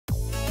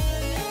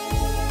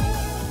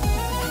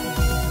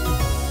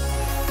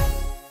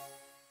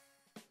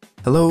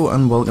Hello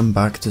and welcome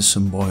back to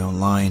Some Boy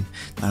Online.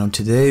 Now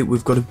today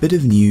we've got a bit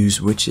of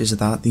news, which is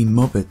that the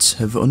Muppets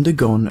have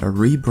undergone a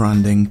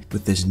rebranding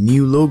with this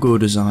new logo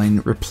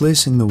design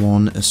replacing the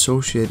one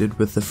associated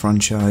with the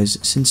franchise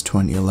since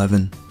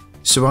 2011.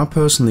 So I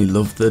personally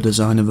loved the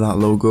design of that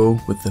logo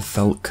with the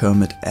felt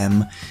Kermit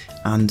M,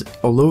 and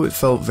although it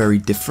felt very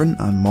different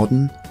and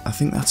modern, I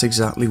think that's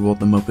exactly what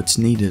the Muppets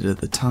needed at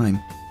the time.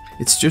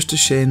 It's just a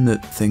shame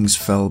that things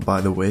fell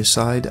by the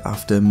wayside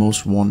after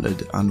Most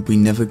Wanted and we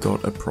never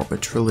got a proper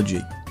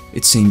trilogy.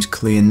 It seems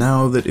clear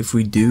now that if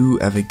we do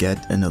ever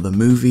get another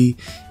movie,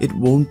 it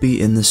won't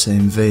be in the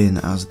same vein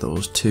as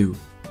those two,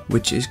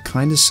 which is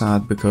kinda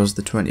sad because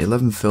the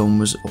 2011 film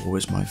was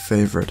always my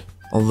favourite.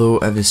 Although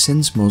ever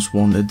since Most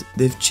Wanted,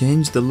 they've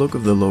changed the look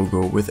of the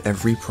logo with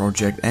every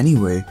project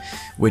anyway,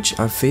 which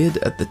I feared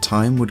at the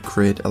time would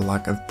create a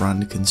lack of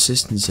brand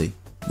consistency.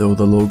 Though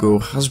the logo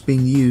has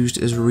been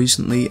used as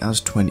recently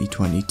as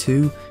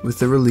 2022 with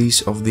the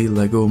release of the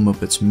LEGO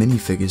Muppets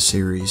minifigure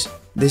series.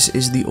 This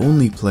is the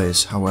only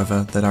place,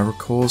 however, that I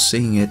recall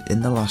seeing it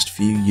in the last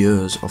few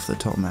years off the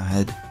top of my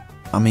head.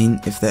 I mean,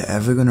 if they're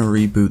ever gonna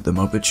reboot the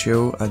Muppet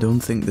Show, I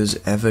don't think there's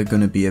ever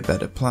gonna be a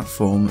better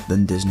platform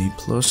than Disney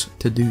Plus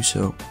to do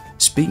so.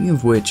 Speaking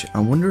of which, I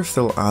wonder if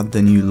they'll add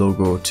the new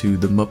logo to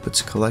the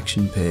Muppets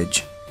collection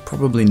page.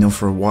 Probably not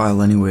for a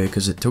while anyway,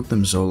 because it took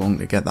them so long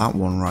to get that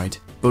one right.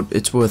 But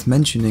it's worth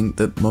mentioning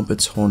that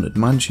Muppets Haunted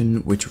Mansion,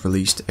 which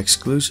released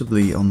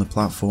exclusively on the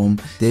platform,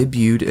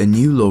 debuted a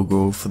new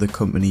logo for the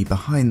company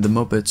behind the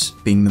Muppets,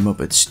 being the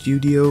Muppet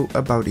Studio,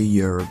 about a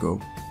year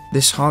ago.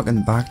 This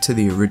harkened back to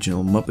the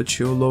original Muppet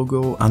Show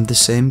logo, and the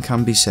same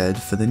can be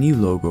said for the new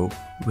logo,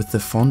 with the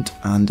font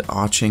and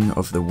arching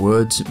of the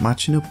words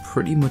matching up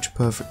pretty much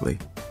perfectly.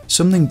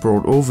 Something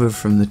brought over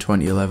from the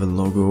 2011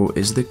 logo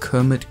is the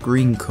Kermit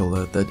green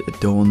colour that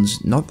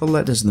adorns not the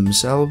letters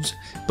themselves,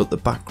 but the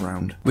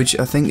background, which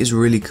I think is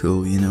really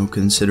cool, you know,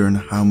 considering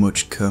how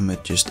much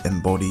Kermit just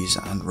embodies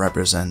and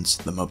represents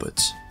the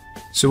Muppets.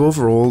 So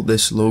overall,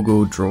 this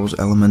logo draws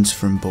elements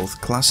from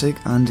both classic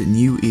and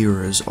new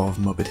eras of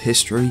Muppet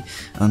history,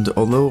 and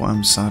although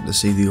I'm sad to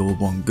see the old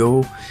one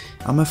go,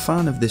 I'm a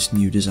fan of this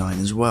new design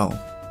as well.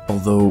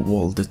 Although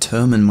what'll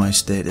determine my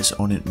status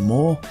on it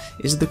more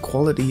is the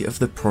quality of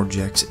the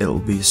projects it'll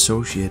be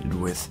associated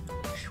with,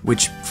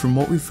 which from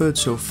what we've heard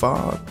so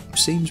far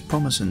seems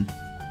promising.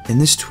 In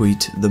this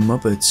tweet, the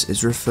Muppets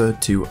is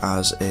referred to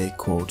as a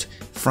quote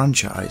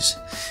franchise,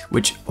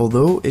 which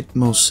although it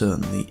most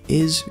certainly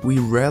is, we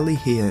rarely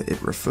hear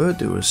it referred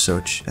to as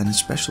such, and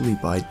especially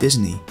by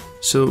Disney.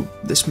 So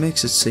this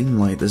makes it seem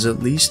like there's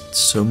at least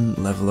some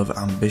level of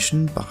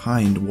ambition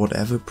behind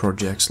whatever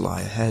projects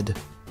lie ahead.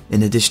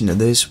 In addition to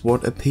this,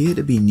 what appear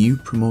to be new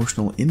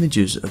promotional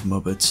images of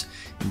Muppets,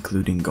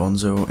 including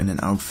Gonzo in an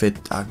outfit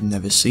I've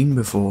never seen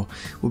before,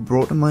 were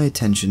brought to my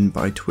attention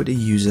by Twitter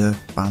user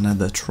Banner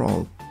the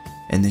Troll.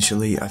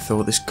 Initially, I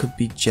thought this could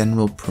be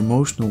general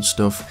promotional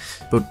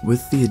stuff, but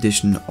with the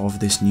addition of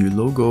this new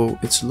logo,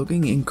 it's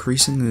looking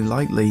increasingly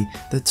likely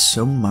that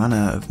some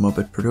manner of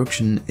Muppet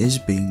production is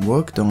being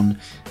worked on,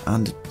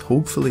 and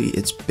hopefully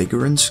it's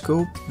bigger in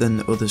scope than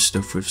other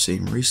stuff we've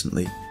seen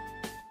recently.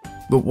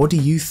 But what do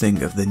you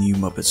think of the new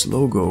Muppets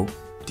logo?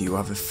 Do you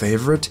have a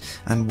favourite?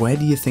 And where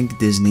do you think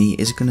Disney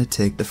is going to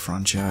take the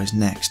franchise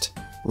next?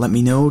 Let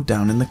me know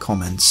down in the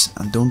comments,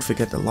 and don't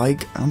forget to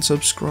like and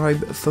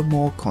subscribe for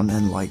more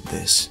content like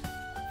this.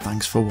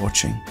 Thanks for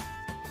watching.